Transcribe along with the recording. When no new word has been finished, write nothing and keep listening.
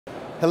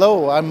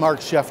Hello, I'm Mark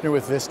Scheftner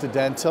with Vista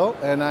Dental,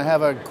 and I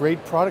have a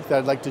great product that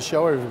I'd like to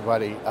show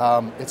everybody.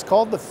 It's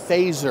called the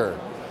Phasor,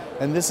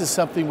 and this is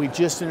something we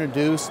just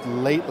introduced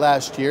late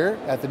last year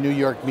at the New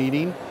York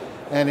meeting,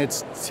 and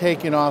it's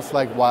taken off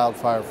like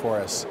wildfire for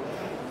us.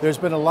 There's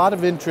been a lot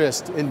of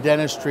interest in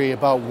dentistry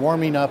about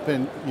warming up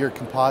in your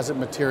composite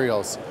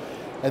materials,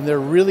 and there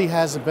really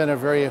hasn't been a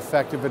very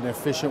effective and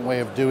efficient way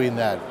of doing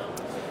that.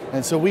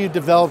 And so we've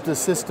developed a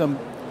system,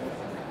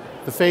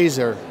 the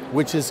Phasor,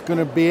 which is going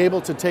to be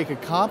able to take a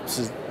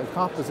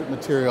composite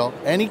material,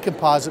 any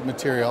composite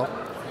material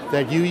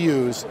that you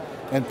use,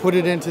 and put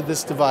it into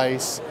this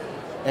device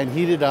and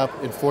heat it up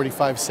in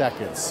 45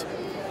 seconds.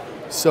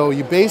 So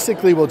you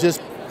basically will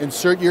just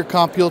insert your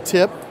compule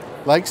tip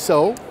like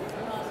so,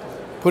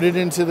 put it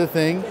into the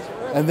thing,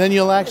 and then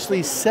you'll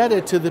actually set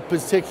it to the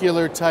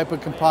particular type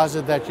of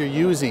composite that you're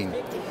using.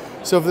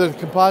 So for the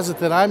composite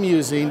that I'm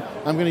using,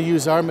 I'm going to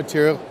use our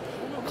material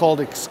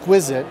called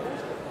Exquisite,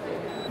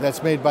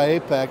 that's made by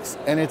Apex,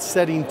 and it's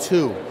setting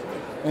 2.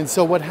 And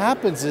so what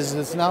happens is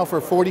it's now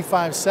for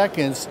 45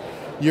 seconds,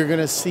 you're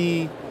going to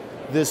see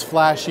this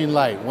flashing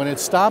light. When it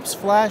stops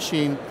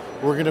flashing,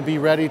 we're going to be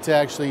ready to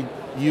actually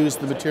use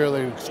the material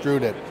to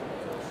extrude it.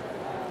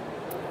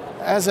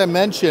 As I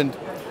mentioned,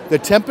 the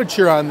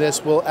temperature on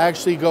this will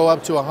actually go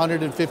up to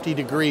 150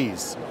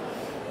 degrees.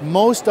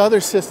 Most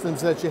other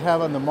systems that you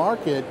have on the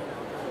market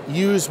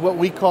use what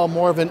we call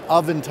more of an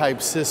oven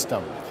type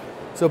system.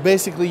 So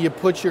basically you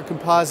put your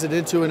composite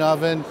into an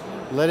oven,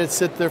 let it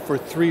sit there for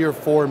 3 or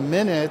 4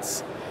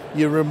 minutes,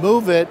 you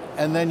remove it,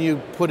 and then you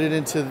put it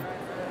into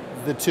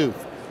the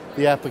tooth,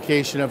 the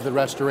application of the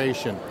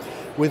restoration.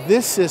 With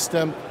this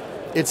system,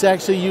 it's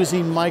actually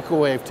using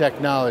microwave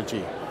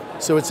technology.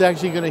 So it's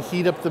actually going to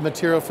heat up the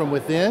material from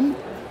within,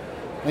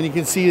 and you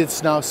can see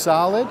it's now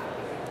solid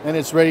and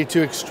it's ready to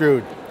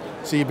extrude.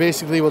 So you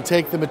basically will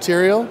take the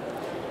material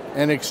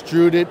and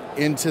extrude it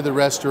into the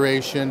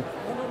restoration,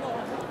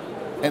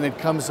 and it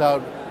comes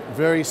out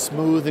very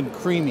smooth and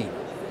creamy.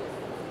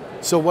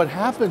 So what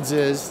happens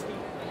is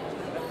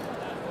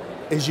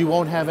you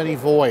won't have any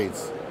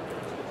voids.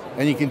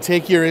 And you can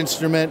take your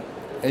instrument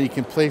and you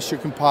can place your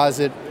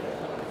composite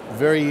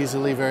very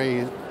easily,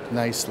 very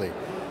nicely.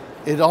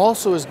 It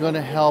also is going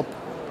to help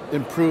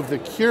improve the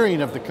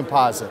curing of the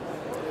composite.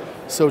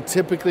 So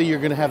typically you're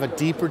going to have a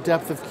deeper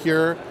depth of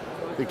cure.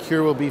 The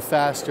cure will be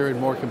faster and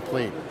more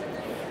complete.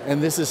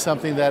 And this is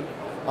something that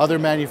other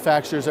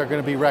manufacturers are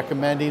going to be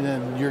recommending,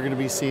 and you're going to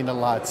be seeing a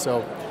lot.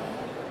 So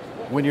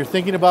when you're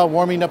thinking about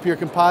warming up your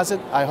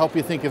composite, I hope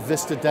you think of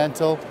Vista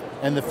Dental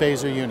and the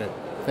Phasor unit.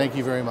 Thank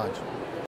you very much.